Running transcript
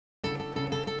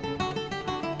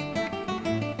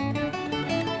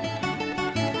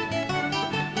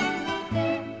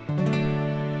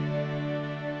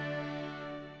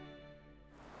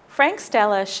Frank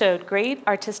Stella showed great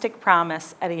artistic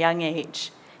promise at a young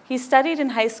age. He studied in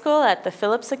high school at the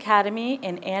Phillips Academy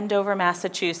in Andover,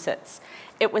 Massachusetts.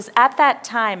 It was at that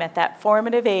time, at that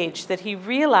formative age, that he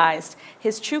realized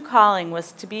his true calling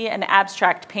was to be an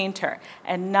abstract painter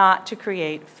and not to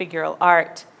create figural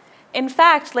art. In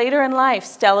fact, later in life,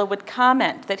 Stella would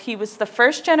comment that he was the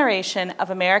first generation of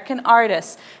American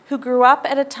artists who grew up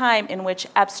at a time in which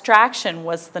abstraction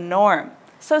was the norm.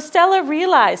 So Stella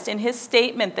realized in his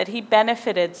statement that he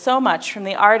benefited so much from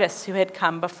the artists who had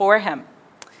come before him.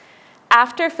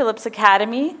 After Phillips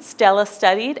Academy, Stella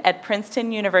studied at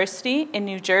Princeton University in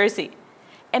New Jersey.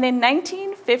 And in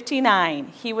 1959,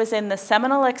 he was in the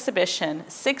seminal exhibition,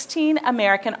 16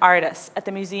 American Artists at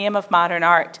the Museum of Modern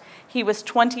Art. He was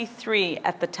 23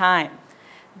 at the time.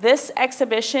 This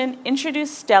exhibition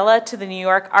introduced Stella to the New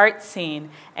York art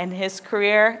scene, and his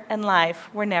career and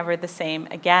life were never the same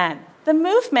again. The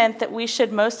movement that we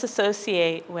should most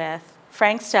associate with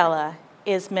Frank Stella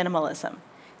is minimalism.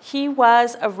 He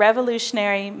was a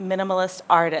revolutionary minimalist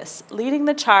artist, leading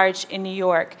the charge in New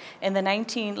York in the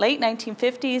late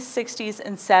 1950s, 60s,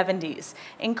 and 70s,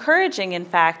 encouraging, in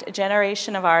fact, a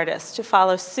generation of artists to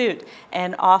follow suit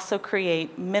and also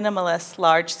create minimalist,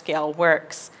 large-scale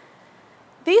works.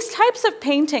 These types of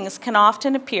paintings can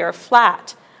often appear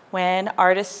flat when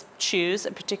artists choose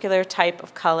a particular type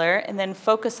of color and then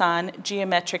focus on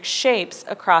geometric shapes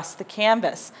across the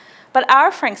canvas. But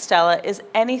our Frank Stella is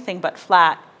anything but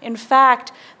flat. In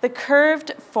fact, the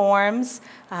curved forms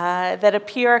that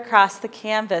appear across the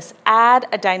canvas add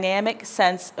a dynamic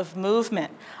sense of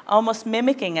movement, almost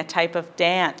mimicking a type of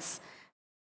dance.